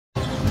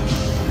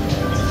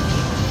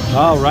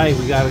All right,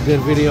 we got a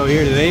good video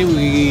here today.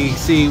 We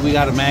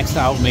got a maxed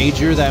out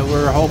major that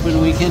we're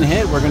hoping we can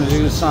hit. We're going to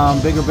do some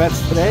bigger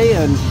bets today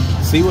and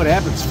see what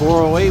happens.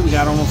 408, we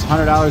got almost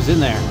 $100 in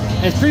there.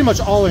 And it's pretty much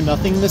all or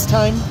nothing this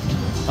time,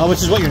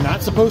 which is what you're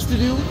not supposed to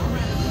do.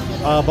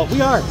 But we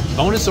are.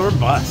 Bonus or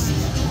bust.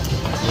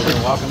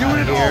 We're walking out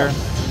of here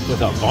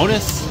with a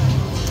bonus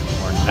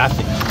or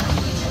nothing.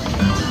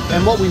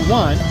 And what we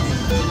want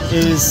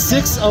is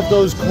 6 of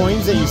those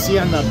coins that you see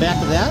on the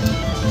back of that.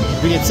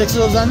 We get 6 of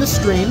those on the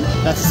screen.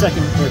 That's the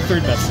second or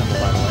third best symbol,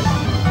 by the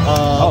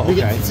way. We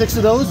get 6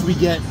 of those. We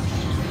get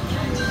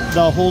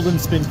the hold and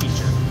spin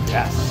feature.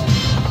 Yes.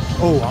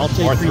 Oh, I'll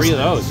take or 3 of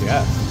those.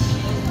 Yes.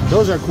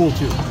 Those are cool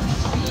too.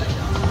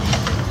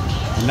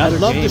 Another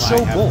I'd love game to show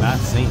I have both. not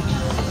seen.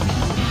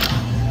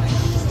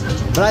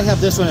 But I have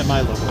this one at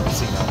my local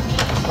casino.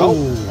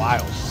 Oh,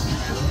 wild.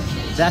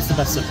 That's the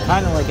best symbol.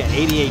 Kind of like an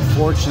 88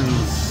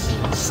 Fortunes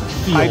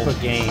type of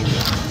game,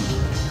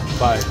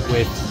 but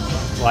with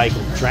like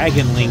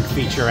Dragon Link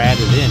feature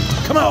added in.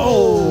 Come on!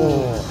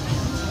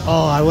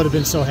 Oh, I would have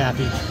been so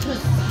happy.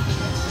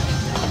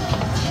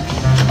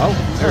 Oh,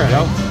 there we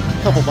go.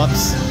 Couple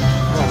bucks. A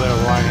little bit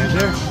of line in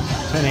there.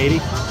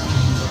 1080.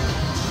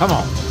 Come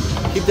on.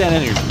 Keep that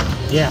energy.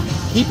 Yeah,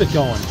 keep it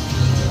going.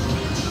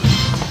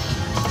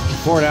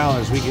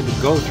 $4, we can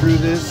go through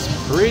this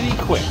pretty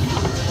quick.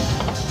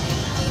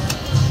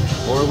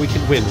 Or we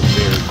could win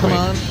very quick. Come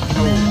on.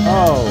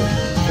 Oh,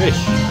 fish.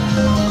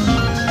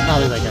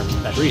 Probably like a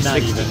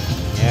 360.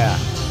 Yeah.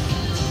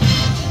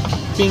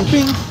 Bing,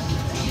 bing.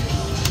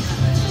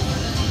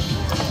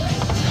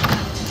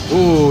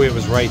 Ooh, it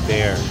was right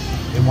there.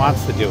 It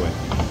wants to do it.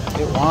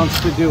 It wants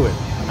to do it.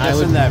 I'm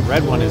guessing that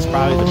red one is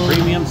probably the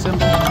premium symbol?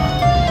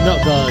 No,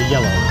 the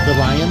yellow. The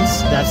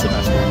lions, that's the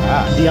best one.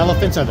 Ah. The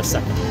elephants are the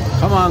second.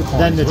 Come on, coins.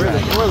 Then the where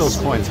dragons. are those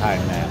coins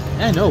hiding at?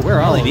 I know, where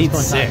are all only need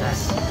those coins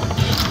 6.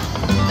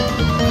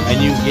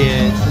 And you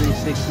get 3,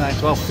 6, 9,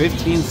 12,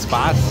 15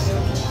 spots.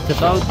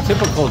 So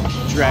typical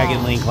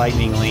Dragon Link,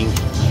 Lightning Link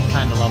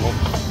kind of level.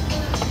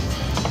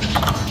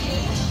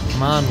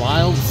 Come on,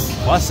 wilds.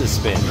 Plus a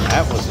spin.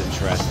 That was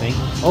interesting.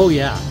 Oh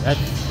yeah, that's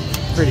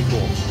pretty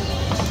cool.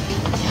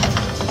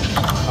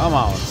 Come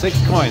on,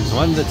 6 coins.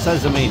 One that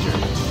says a major.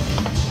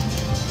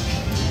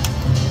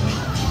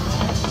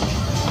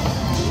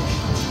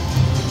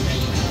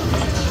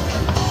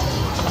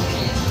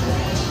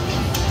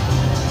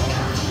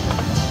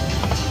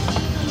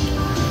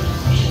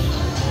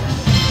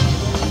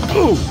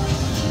 Ooh.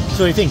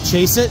 So you think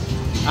chase it?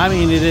 I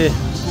mean, it is.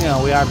 You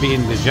know, we are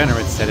being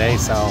degenerates today,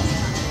 so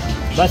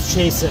let's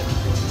chase it.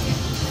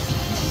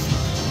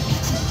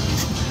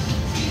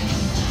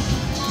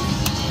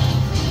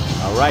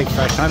 All right,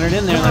 fresh 100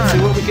 in there. Let's see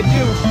what we can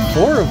do.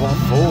 4 of them.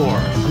 4.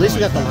 At least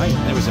we got the lion.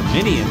 There was a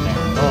mini in there.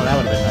 Oh, that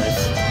would have been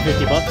nice.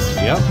 50 bucks.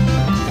 Yep.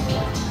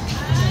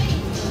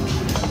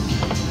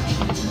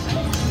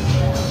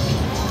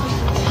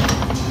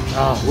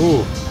 Oh,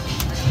 ooh.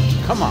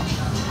 Come on.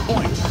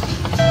 Coins.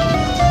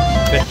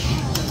 Fish.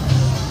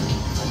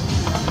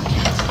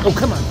 Oh,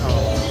 come on.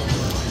 Oh.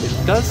 It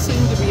does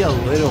seem to be a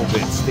little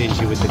bit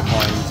stingy with the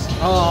coins.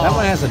 Oh. That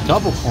one has a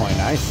double coin,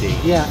 I see.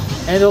 Yeah,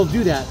 and it'll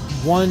do that.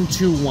 1,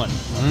 2, 1.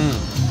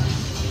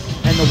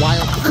 And the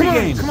wild. Come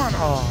on, come on.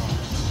 Oh.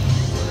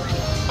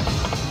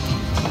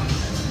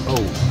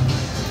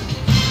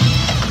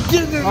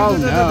 Oh,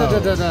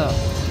 no.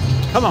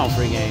 Come on,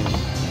 free game.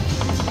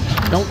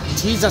 Don't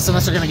tease us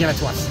unless you're going to give it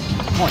to us.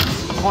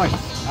 Coins. Coins.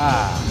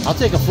 Ah. I'll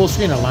take a full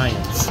screen of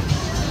lions.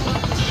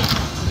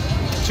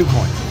 2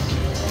 coins.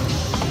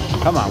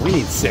 Come on, we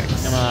need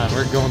 6. Come on,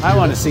 we're going through I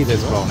want to see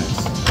this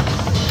bonus.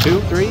 2,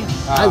 3?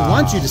 I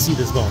want you to see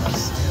this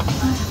bonus.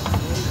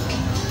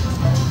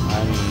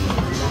 I mean,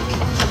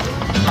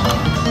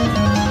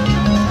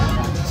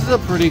 this is a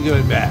pretty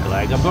good bet.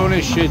 Like, a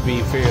bonus should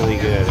be fairly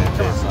good at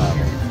this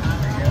level.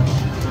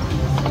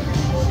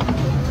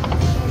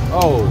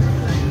 Oh.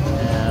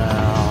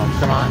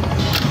 Come on.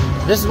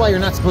 This is why you're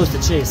not supposed to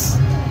chase.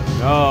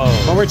 No.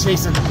 But we're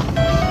chasing.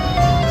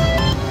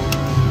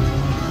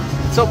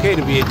 It's okay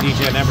to be a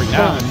degen every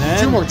now and then.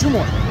 2 more, 2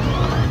 more.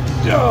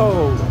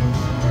 No.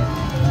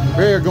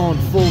 We're going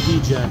full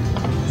degen.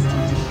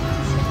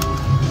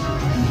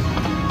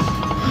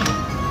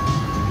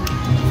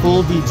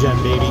 Full degen,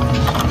 baby.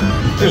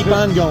 Keep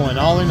on going,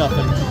 all or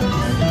nothing.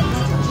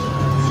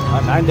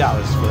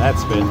 $9 for that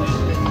spin.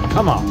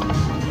 Come on.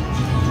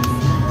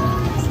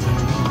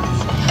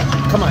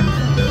 Come on.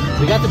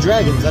 We got the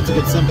dragons. That's a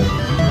good symbol.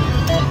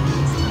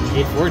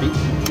 840.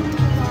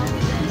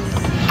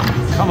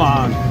 Come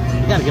on.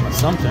 You gotta give us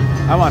something.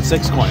 I want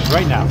 6 coins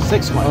right now.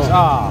 6 coins.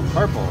 Ah,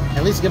 purple.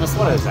 At least give us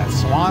What is that?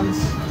 Swans?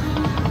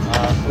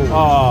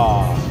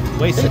 I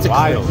Wasted think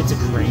wilds. it's a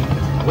crane.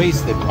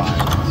 Wasted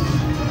wilds.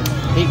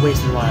 Hate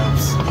wasted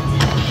wilds.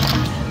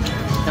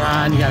 Come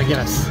on, you gotta get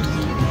us.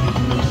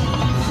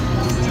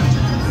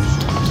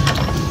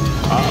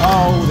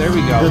 Oh, there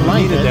we go. Good We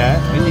line needed hit. that.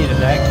 We needed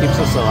that. Keeps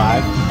us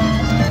alive.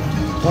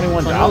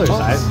 $21.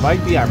 That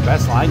might be our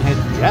best line hit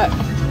yet.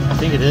 I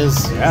think it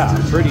is. Yeah,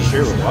 I'm pretty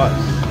sure it was.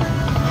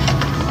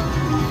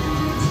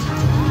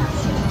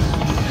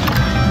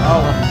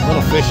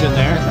 fish in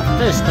there.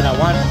 Fish, but I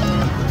want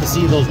to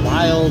see those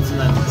wilds and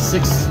then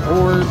 6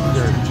 orbs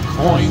or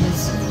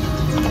coins.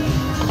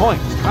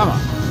 Coins, come on.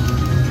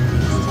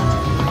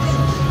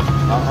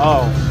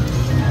 Uh-oh.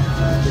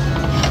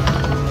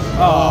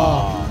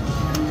 Oh.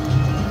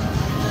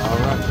 All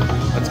right.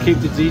 Let's keep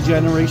the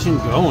degeneration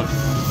going.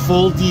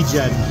 Full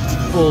degen.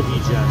 Full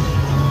degen.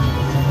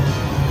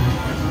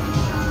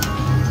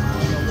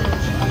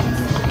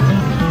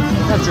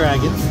 Got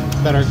dragons.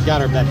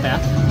 Got our bet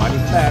back.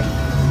 Money's back.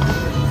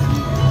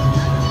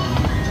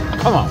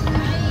 Come on.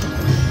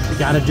 We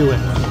gotta do it.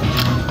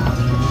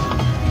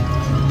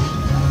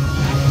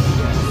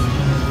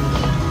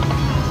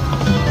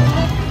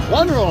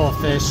 One roll of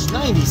fish,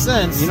 90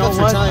 cents. You know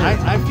what?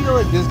 I feel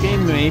like this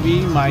game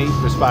maybe might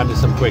respond to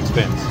some quick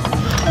spins.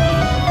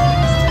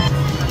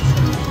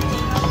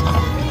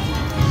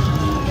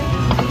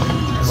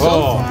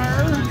 So far.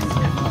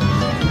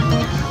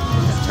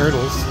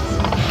 Turtles.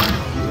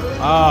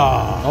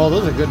 Oh,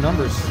 those are good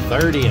numbers.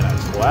 30 and a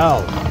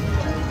 12.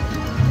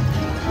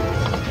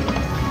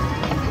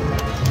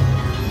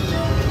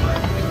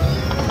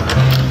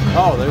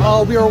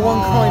 Oh, we are 1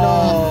 coin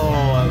off. Oh,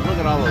 look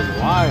at all those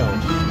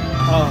wilds.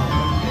 Oh,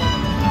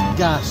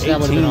 gosh, that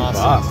would have been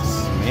awesome.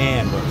 $18,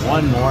 man, but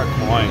 1 more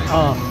coin.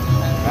 Oh,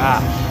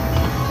 Gosh.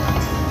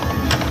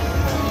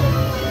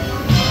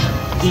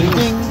 ding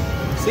ding.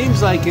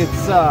 Seems like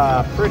it's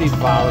a pretty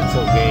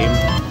volatile game.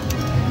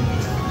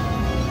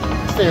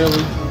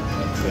 Fairly.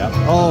 Yep.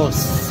 Oh,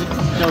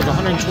 that was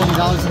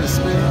 $120 in the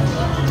spin.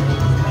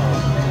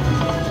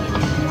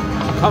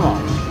 Come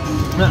on.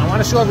 Man, I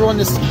want to show everyone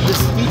this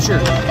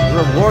feature.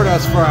 Reward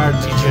us for our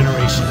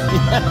degeneration.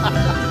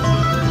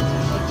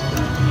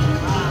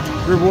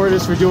 Reward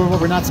us for doing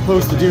what we're not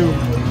supposed to do.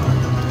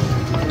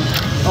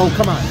 Oh,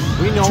 come on.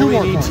 We know we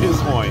need 2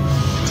 coins.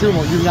 2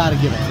 more. You got to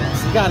give it to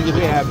us. You got to give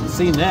it to us. We haven't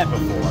seen that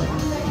before.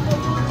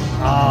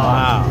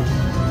 Wow.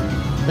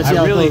 I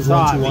really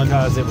thought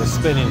because it was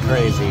spinning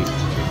crazy,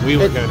 we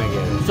were going to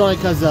get it. It's only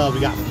because we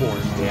got 4.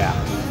 Yeah.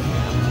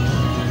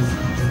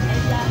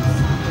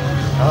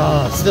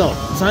 Still.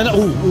 Sign up.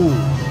 Ooh.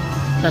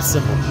 That's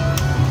simple.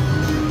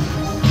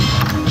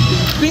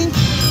 Bink.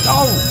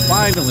 Oh,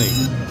 finally.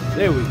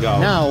 There we go.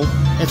 Now,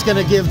 it's going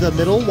to give the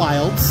middle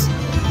wilds.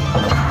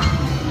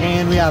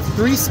 And we have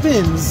 3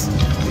 spins.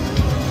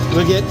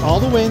 We'll get all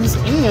the wins.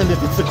 And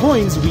if it's the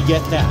coins, we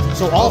get that.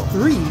 So all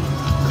 3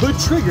 could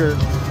trigger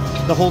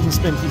the hold and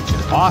spin feature.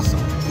 Awesome.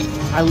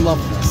 I love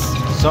this.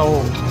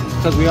 So,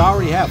 because we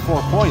already have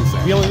 4 coins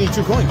there. We only need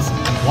 2 coins.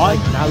 1.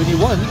 Now we need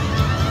 1.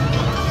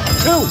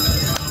 2.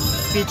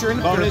 Feature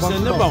and bonus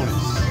and the bonus.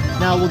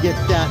 Now we'll get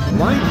that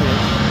line hit,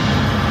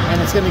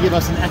 and it's going to give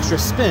us an extra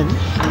spin,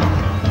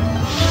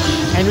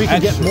 and we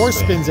can get more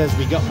spins as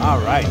we go. All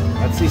right,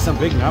 let's see some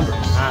big numbers.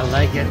 I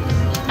like it.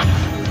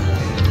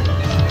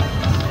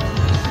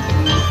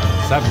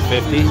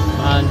 $7.50.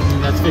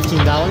 That's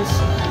 $15. I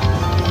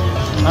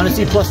want to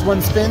see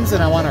 +1 spins,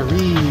 and I want to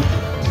read.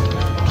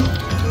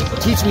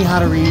 Teach me how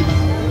to read.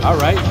 All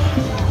right.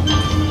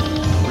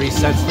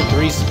 Resets the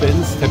 3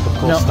 spins,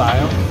 typical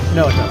style.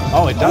 No, it doesn't.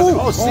 Oh, it doesn't.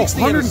 Oh,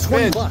 60 and a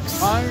spin.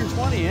 $120.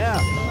 120, yeah.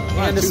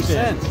 And a 2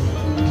 spin. cents.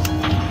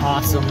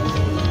 Awesome.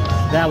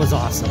 That was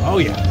awesome. Oh,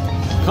 yeah.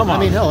 Come on. I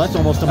mean, hell, that's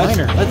almost a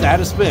minor. Let's add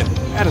a spin.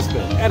 Add a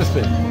spin. Add a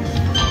spin.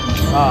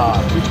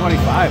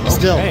 325. Okay.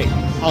 Still,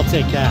 I'll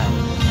take that.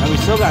 And we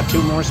still got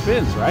 2 more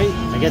spins, right?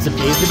 I guess it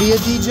pays to be a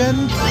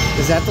degen?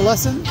 Is that the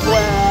lesson?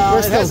 Well,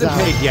 We're still it hasn't down.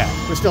 paid yet.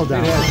 We're still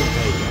down. It hasn't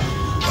paid yet.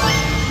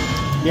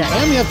 Yeah,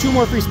 and we have 2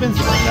 more free spins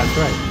to go. That's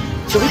right.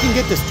 So we can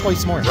get this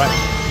twice more. Right.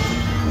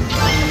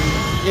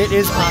 It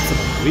is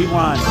possible. We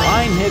want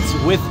line hits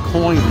with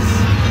coins.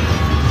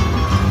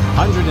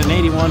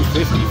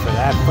 $181.50 for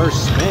that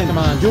first spin. Come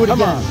on, do it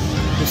Come again. on.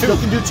 We still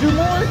can do 2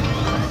 more.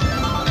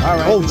 All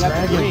right, we got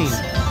the green.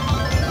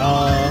 dragons.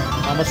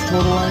 How much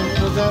total line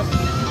was that?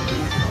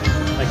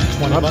 Like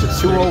 20 Up bucks.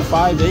 to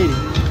 205.80.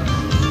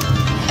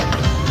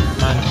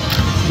 Come on.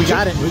 We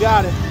got it. We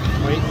got it.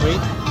 Wait.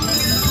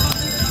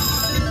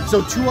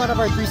 So 2 out of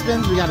our 3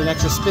 spins, we got an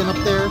extra spin up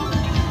there.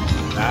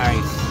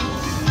 Nice.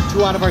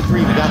 2 out of our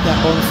 3, we got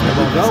that bonus. There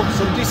we go.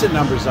 Some decent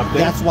numbers up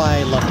there. That's why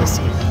I love this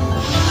game.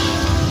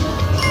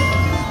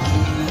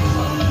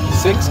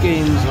 6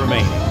 games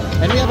remaining.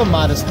 And we have a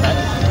modest bet.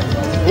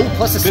 Oh,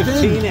 plus a 15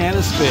 spin. and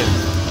a spin.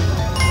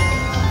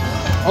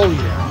 Oh,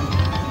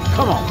 yeah.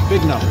 Come on,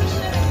 big numbers.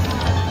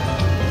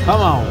 Come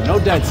on, no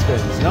dead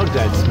spins. No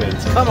dead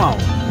spins. Come on.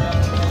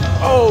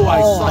 Oh, I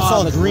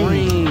saw the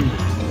green.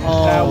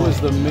 Oh. That was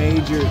the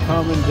major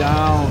coming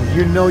down.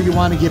 You know you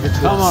want to give it to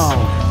Come us.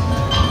 on.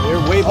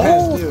 We're way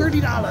past due.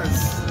 $30.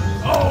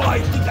 Oh, I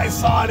think I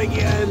saw it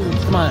again.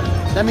 Come on.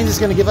 That means it's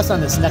going to give us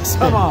on this next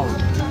spin. Come on.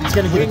 It's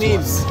going to give it to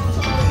us.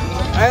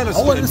 And a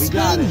spin. And a We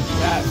got spin. it.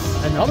 Yes.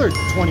 Another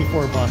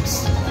 24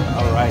 bucks.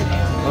 All right.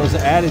 Those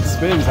added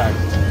spins are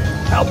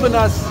helping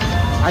us.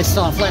 I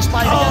saw a flash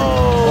by again.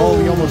 Oh.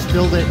 We almost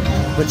filled it,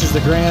 which is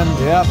the grand.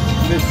 Yep.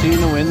 15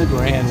 to win the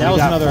grand. That we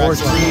was got another 4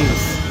 excellent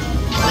teams.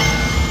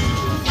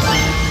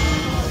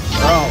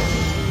 So,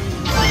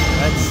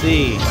 let's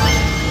see.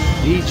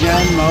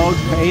 D-Gen mode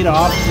paid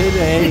off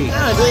today.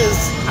 Yeah, it is.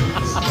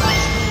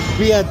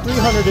 We had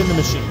 300 in the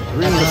machine.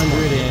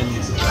 300 in.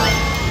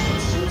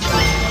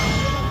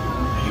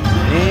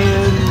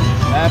 And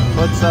that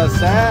puts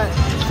us at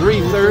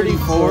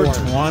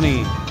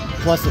 334.20.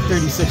 Plus the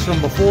 36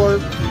 from before.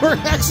 We're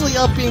actually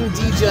up being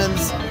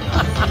D-Gens.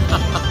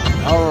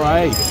 All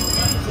right.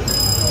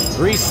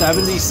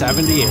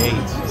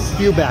 370.78.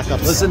 Few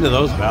backups. Listen to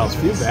those bells.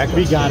 Few backups.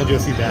 We gotta do a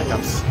few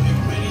backups.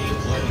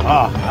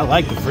 Oh, I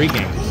like the free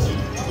games.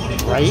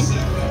 Right?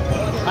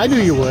 I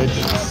knew you would.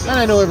 And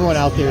I know everyone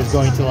out there is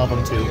going to love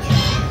them too.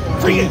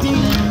 Free games.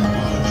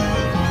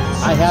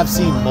 I have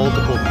seen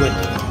multiple quick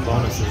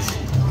bonuses.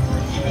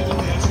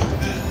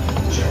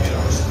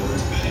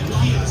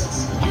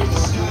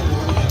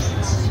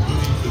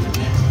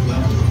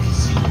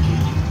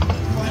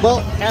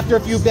 Well, after a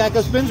few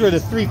backup spins, we're at a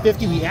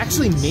 350. We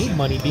actually made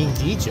money being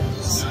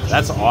D-Gens.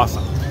 That's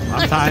awesome.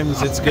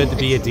 Sometimes it's good to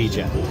be a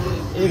D-Gen.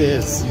 It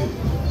is.